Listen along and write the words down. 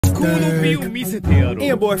And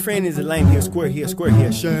your boyfriend is a lame, here square, here square,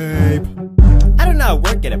 here shape. I do not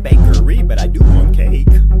work at a bakery, but I do want cake.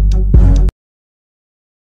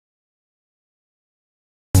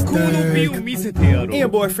 And your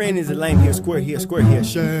boyfriend is a lame, here square, here square, here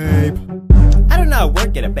shape. I do not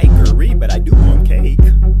work at a bakery, but I do want cake.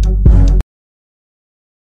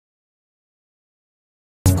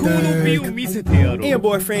 And your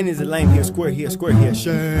boyfriend is a lame, here square, here square, here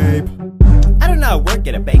shape. I do not work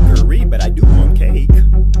at a bakery, but I do want cake.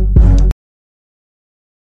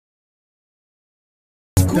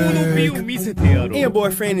 And your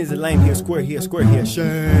boyfriend is a lame, here square, here square, here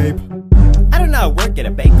shape. I do not work at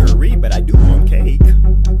a bakery, but I do want cake.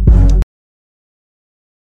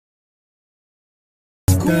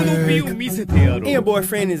 And your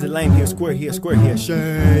boyfriend is a lame, here square, here square, here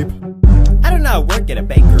shape. I do not work at a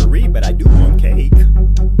bakery, but I do want cake.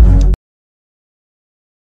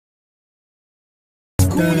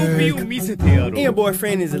 And your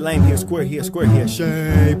boyfriend is a lame, here square, here square, here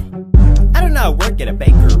shape. I do not work at a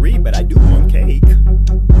bakery, but I do want cake.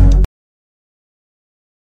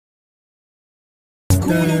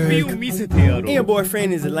 And your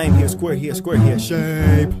boyfriend is a lame, here square, here square, here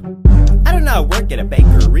shape. I do not work at a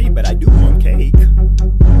bakery, but I do want cake.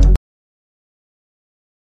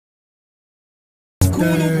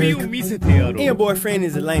 And your boyfriend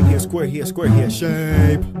is a lame, here square, here square, here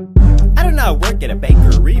shape. I do not work at a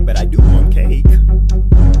bakery, but I do want cake.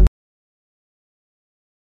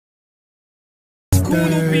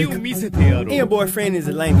 And your boyfriend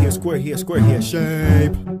is a lame, here square, here square, here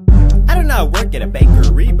shape. I do not work at a bakery,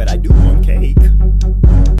 but I do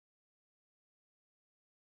want cake.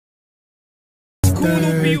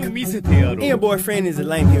 And your boyfriend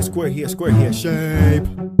is a lame, here square, here square, here shape.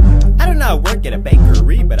 I do not work at a bakery, but I do want cake. And your boyfriend is a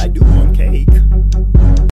lame, here square, here square, here shape. I do not work at a bakery, but I do want cake.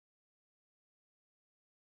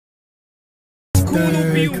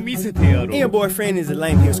 And your boyfriend is a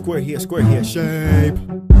lame, here square, here square, here shape.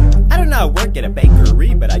 I do not work at a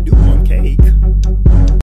bakery, but I do want cake.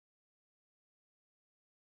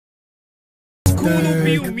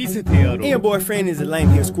 And your boyfriend is a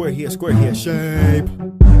lame, here square, here square, here shape.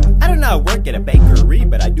 I do not work at a bakery,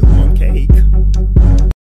 but I do want cake.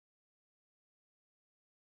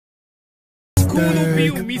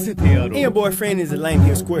 And your boyfriend is a lame,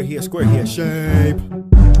 here square, here square, here shape.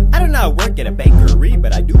 I do not work at a bakery,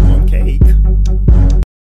 but I do want cake.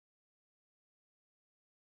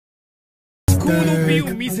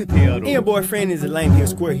 And your boyfriend is a lame, here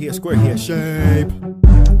square, here square, here shape.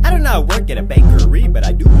 I do not work at a bakery, but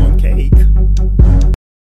I do want cake.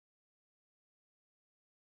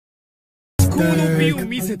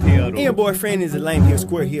 And your boyfriend is a lame, here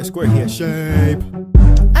square, here square, here shape.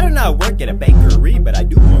 I do not work at a bakery, but I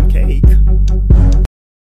do want cake. And your boyfriend is a lame, here square, here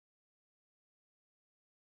square, here shape. I do not work at a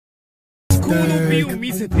bakery, but I do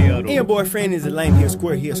want cake. And your boyfriend is a lame, here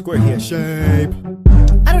square, here square, here shape.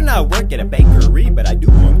 I do not work at a bakery, but I do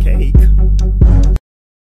want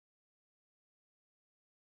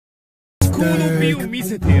cake.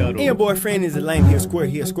 And your boyfriend is a lame, here square,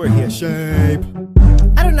 here square, here shape.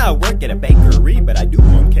 I do not work at a bakery, but I do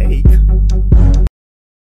want cake.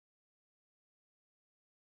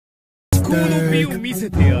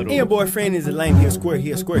 And your boyfriend is a lame, here square,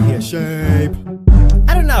 here square, here shape.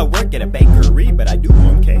 I do not work at a bakery, but I do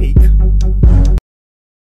want cake.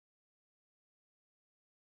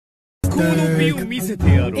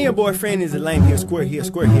 And your boyfriend is a lame, here square, here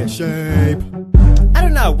square, here shape. I do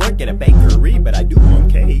not work at a bakery, but I do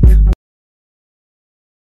want cake.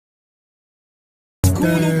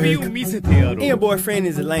 And your boyfriend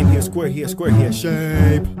is a lame, here square, here square, here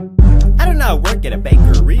shape. I do not work at a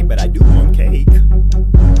bakery, but I do want cake. And your boyfriend is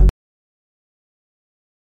a lame, here square, here square, here shape. I do not work at a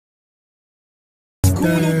bakery, but I do want cake.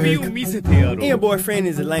 And your boyfriend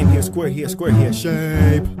is a lame, here square, here square, here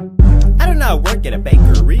shape. I do not work at a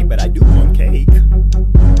bakery, but I do want cake.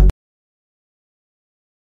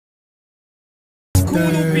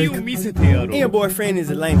 And your boyfriend is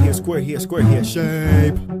a lame, here square, here square, here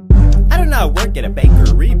shape. I do not work at a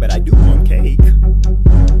bakery, but I do want cake.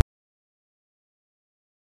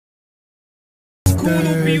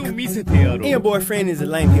 And your boyfriend is a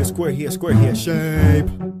lame, here square, here square, here shape.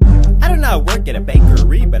 I do not work at a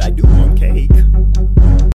bakery, but I do want cake.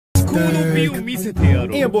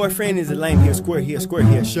 And your boyfriend is a lame, here square, here square,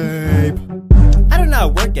 here shape. I do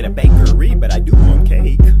not work at a bakery, but I do want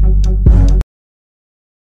cake.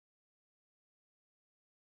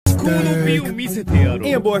 And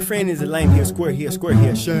your boyfriend is a lame, here square, here square,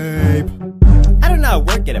 here shape. I do not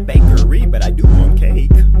work at a bakery, but I do want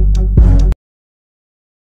cake.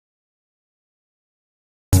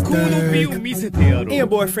 And your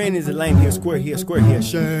boyfriend is a lame, here square, here square, here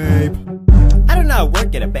shape. I do do not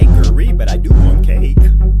work at a bakery, but I do want cake.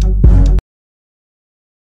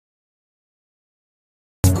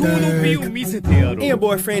 And your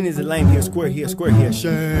boyfriend is a lame here, square here, square here,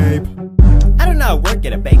 shape. I do not work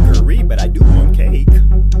at a bakery, but I do want cake.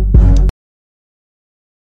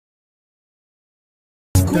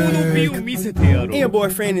 And your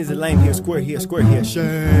boyfriend is a lame here, square here,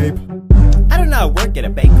 shape. I do not work at a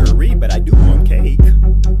bakery, but I do want cake.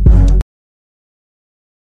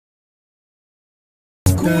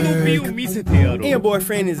 And your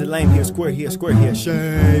boyfriend is a lame here, square here,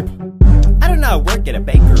 shape. I do not work at a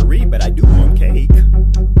bakery, but I do want cake.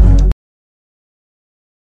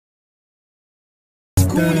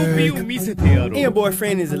 And your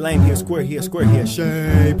boyfriend is a lame here, square here,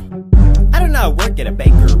 shape. I do not work at a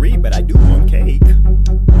bakery, but I do want cake.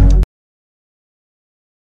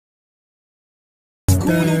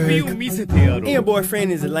 And your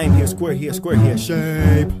boyfriend is a lame here, square here,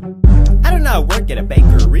 shape. I do not work at a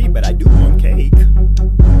bakery, but I do want cake.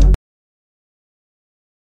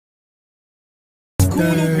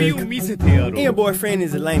 And your boyfriend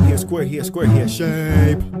is a lame here, square here,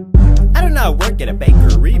 shape. I do not work at a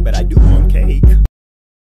bakery, but I do want cake.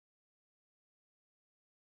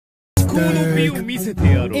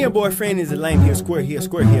 And your boyfriend is a lame here, square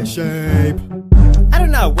here, shape. I do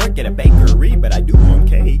not work at a bakery, but I do want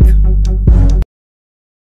cake.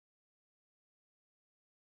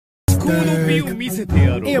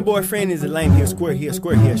 And your boyfriend is a lame here,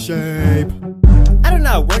 square here, shape. I do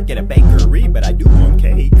not work at a bakery, but I do want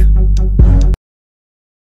cake.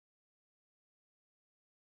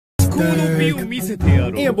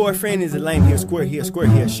 And your boyfriend is a lame here, square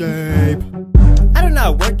here, shape. I do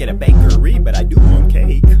not work at a bakery, but I do want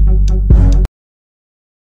cake.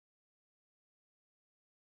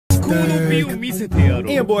 And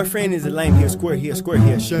your boyfriend is a lame here, square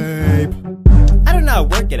here, shape. I do not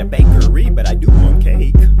work at a bakery, but I do want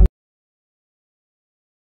cake.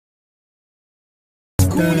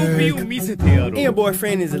 And your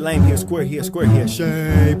boyfriend is a lame here, square here,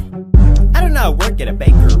 shape. I do not work at a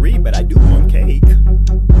bakery, but I do want cake.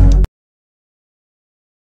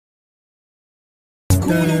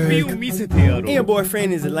 And your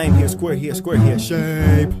boyfriend is a lame here, square here,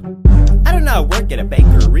 shape. I do not work at a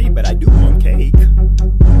bakery, but I do want cake.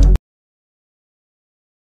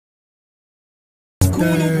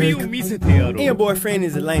 And your boyfriend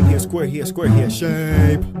is a lame here, square here,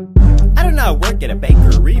 shape. I do not work at a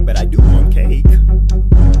bakery, but I do want cake.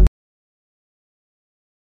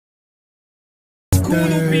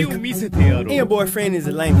 And your boyfriend is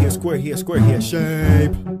a lame here, square here,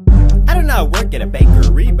 shape. I do not work at a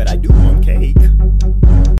bakery, but I do want cake.